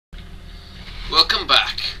Welcome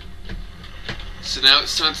back. So now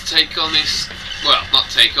it's time to take on this, well, not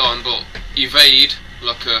take on, but evade,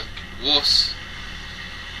 like a wuss,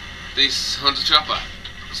 this hunter chopper.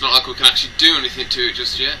 It's not like we can actually do anything to it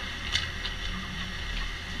just yet.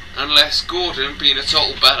 Unless Gordon, being a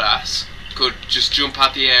total badass, could just jump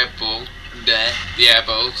at the airboat,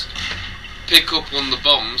 pick up one of the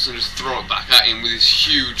bombs and just throw it back at him with his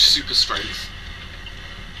huge super strength.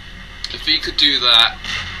 If he could do that,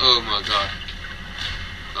 oh my god.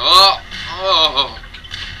 Oh!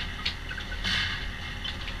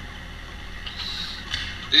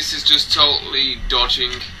 This is just totally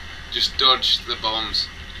dodging. Just dodge the bombs.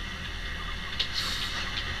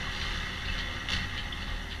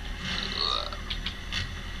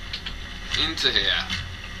 Into here.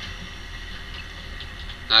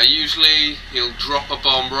 Now usually he'll drop a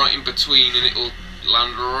bomb right in between and it'll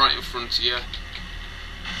land right in front of you.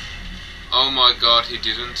 Oh my god, he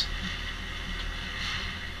didn't.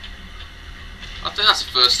 I think that's the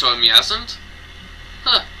first time he hasn't.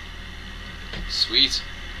 Huh. Sweet.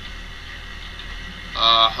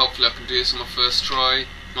 Hopefully I can do this on my first try.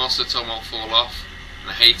 Most of the time I'll fall off. And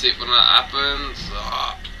I hate it when that happens.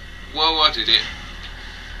 Whoa, I did it.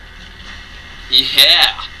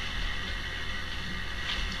 Yeah!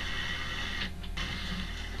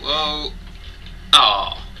 Whoa.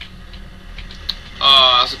 Oh.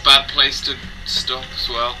 Oh, that's a bad place to stop as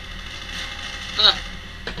well.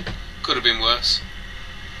 Could have been worse.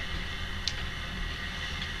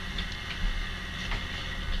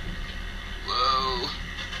 Whoa.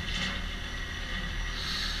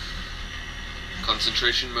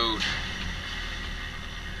 Concentration mode.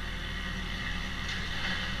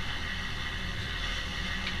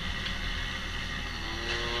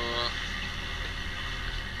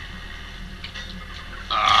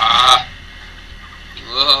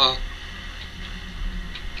 Whoa.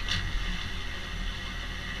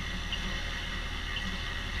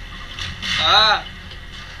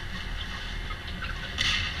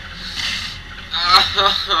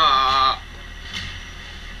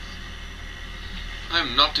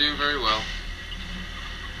 I'm not doing very well.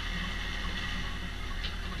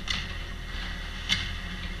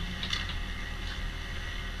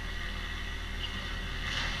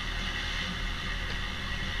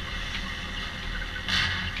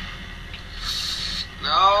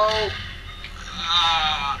 No!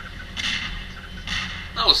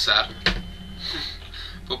 That was sad.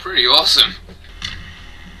 But pretty awesome.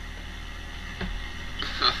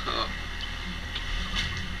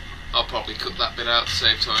 I'll probably cut that bit out to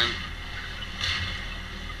save time.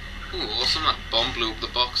 Ooh, awesome, that bomb blew up the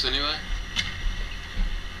box anyway.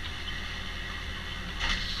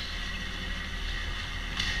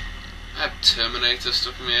 I have Terminator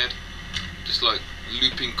stuck in my head. Just like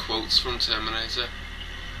looping quotes from Terminator.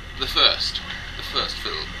 The first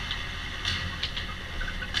film.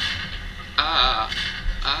 Ah,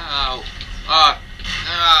 ow, ah,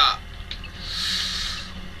 ah.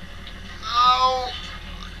 No!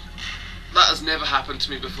 That has never happened to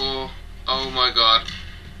me before. Oh my god.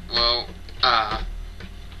 Well,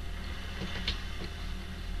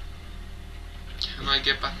 Can I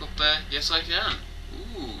get back up there? Yes, I can.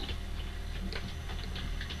 Ooh.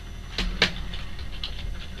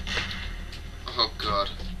 Oh god.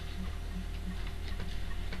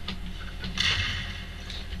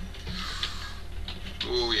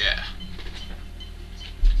 Oh yeah.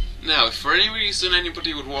 Now, if for any reason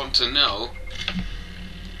anybody would want to know,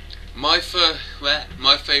 my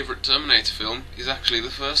favourite Terminator film is actually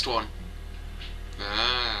the first one.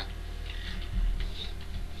 Ah.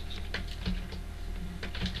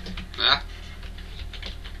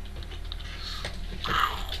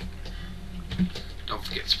 Don't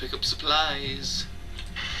forget to pick up supplies.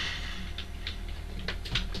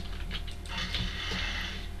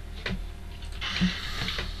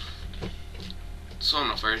 So I'm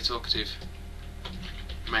not very talkative.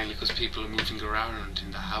 Mainly because people are moving around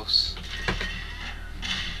in the house.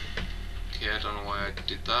 Okay, I don't know why I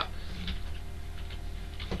did that.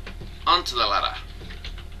 Onto the ladder.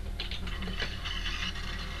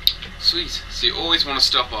 Sweet. So you always want to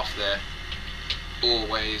stop off there.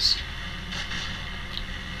 Always.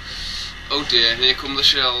 Oh dear, here come the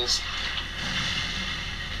shells.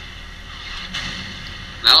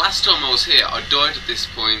 Now last time I was here, I died at this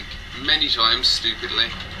point many times, stupidly.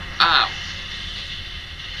 Ow.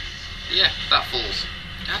 Yeah, that falls.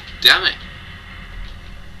 God damn it.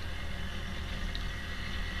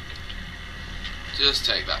 Just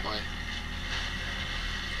take that way.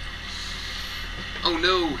 Oh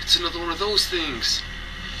no, it's another one of those things.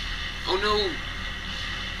 Oh no.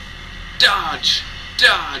 Dodge!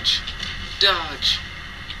 Dodge! Dodge!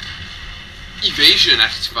 Evasion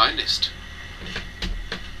at its finest.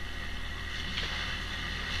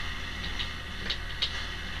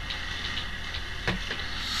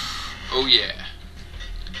 Oh yeah.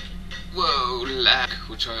 Whoa, lag,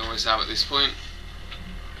 which I always have at this point.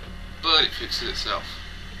 But it fixes itself.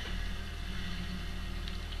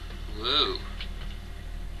 Whoa.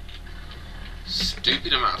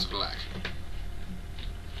 Stupid amount of lag.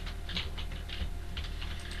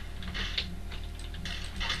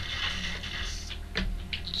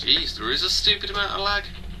 Jeez, there is a stupid amount of lag.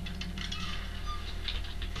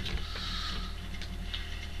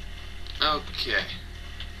 Okay.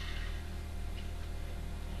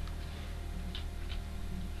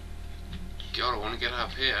 God, I want to get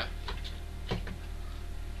up here.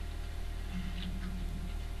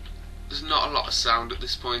 There's not a lot of sound at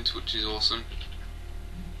this point, which is awesome.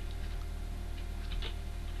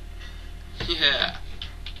 Yeah.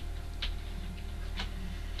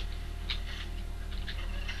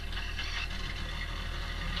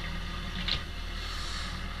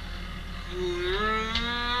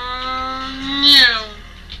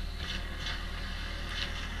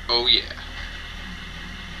 Oh yeah.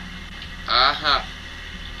 Aha.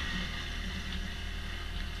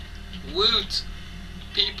 Woot!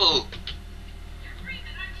 People! You're Freeman,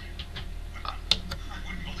 aren't you? I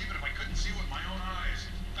wouldn't believe it if I couldn't see with my own eyes.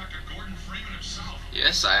 Dr. Gordon Freeman himself.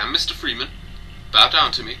 Yes, I am Mr. Freeman. Bow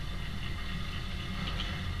down to me.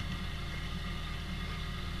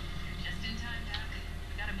 You're just in time, Doc.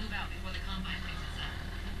 We gotta move out before the Combine picks us up.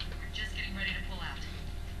 We're just getting ready to pull out.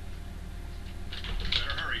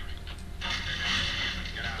 Better hurry.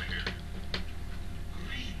 Let's get out of here.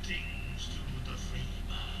 Greetings to the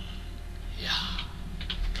Freeman. Yeah.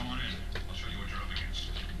 Come on in. I'll show you what you're up against.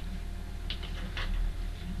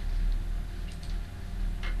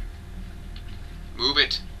 Move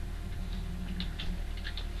it.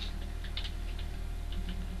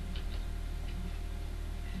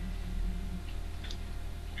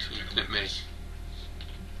 Here, take a Look at look me. this.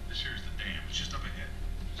 This here's the dam. It's just up ahead.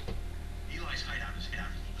 Eli's hideout is here.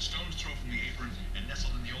 The stone's throw from the apron and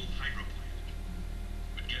nestled in the old hydro plant.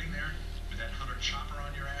 But getting there with that hunter chopper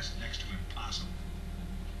on your ass, next to impossible.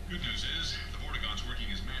 Good news is the Vortigaunt's working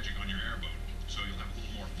his magic on your airboat, so you'll have a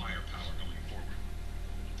little more firepower going forward.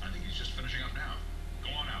 I think he's just finishing up now.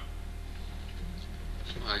 Go on out.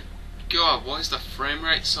 My God, why is the frame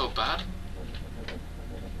rate so bad?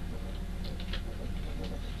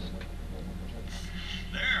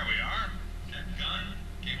 There we are. That gun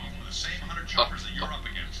came off one of the same hunter choppers that you're up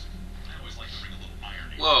against. I always like to bring a little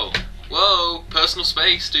irony. Whoa, whoa, personal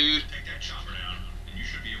space, dude. Take that chopper down, and you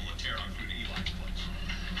should be able to tear on through to Eli's place.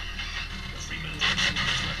 Freeman looks into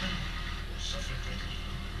his weapon. Will suffer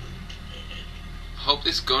greatly. I hope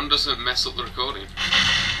this gun doesn't mess up the recording.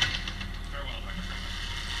 Farewell, Dr. Freeman.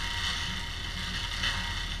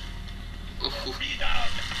 Oof, oof.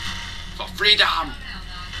 Freedom! For freedom! Now,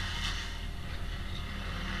 Doc.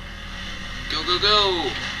 Go, go,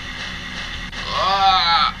 go!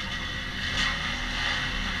 Ah!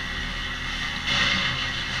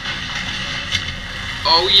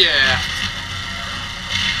 Oh yeah!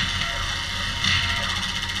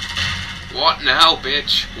 What now,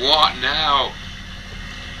 bitch? What now?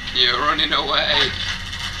 You're running away.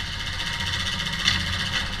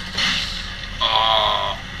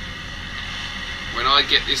 Oh. When I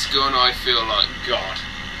get this gun, I feel like God.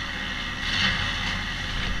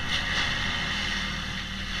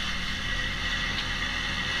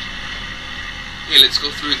 Hey, let's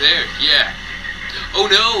go through there. Yeah. Oh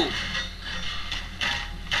no!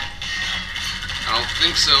 I don't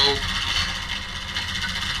think so.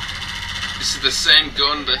 This is the same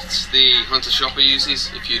gun that the Hunter Chopper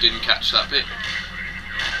uses, if you didn't catch that bit.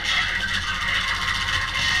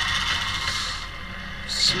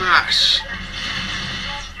 Smash!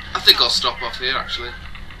 I think I'll stop off here, actually.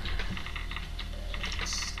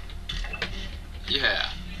 Yeah.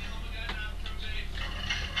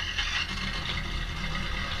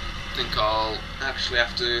 I think I'll actually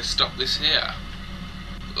have to stop this here.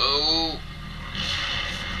 Oh.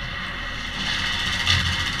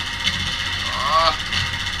 Ah.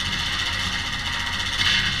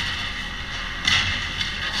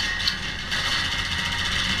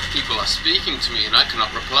 People are speaking to me and I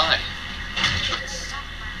cannot reply.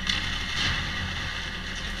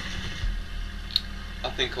 I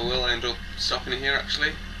think I will end up stopping here actually.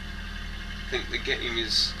 I think the game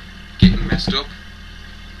is getting messed up.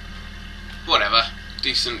 Whatever.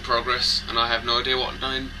 Decent progress, and I have no idea what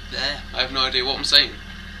I'm there. I have no idea what I'm saying.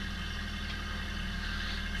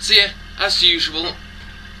 So yeah, as usual,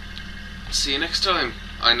 see you next time.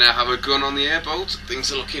 I now have a gun on the airboat,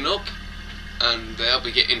 things are looking up, and they'll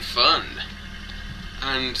be getting fun.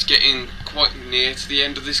 and getting quite near to the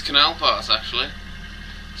end of this canal part actually.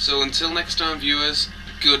 So until next time viewers,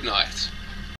 good night.